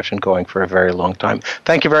our profession going for a very long time.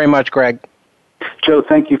 Thank you very much, Greg. Joe,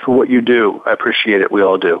 thank you for what you do. I appreciate it. We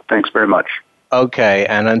all do. Thanks very much. Okay,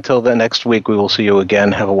 and until the next week, we will see you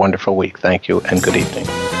again. Have a wonderful week. Thank you, and good evening.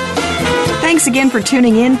 Thanks again for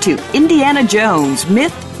tuning in to Indiana Jones,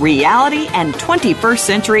 Myth, Reality, and 21st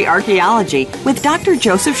Century Archaeology with Dr.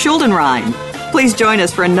 Joseph Schuldenrein. Please join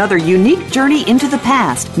us for another unique journey into the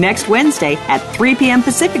past next Wednesday at 3 p.m.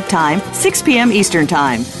 Pacific Time, 6 p.m. Eastern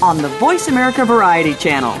Time on the Voice America Variety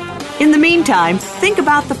Channel. In the meantime, think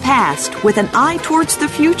about the past with an eye towards the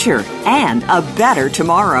future and a better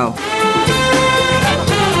tomorrow.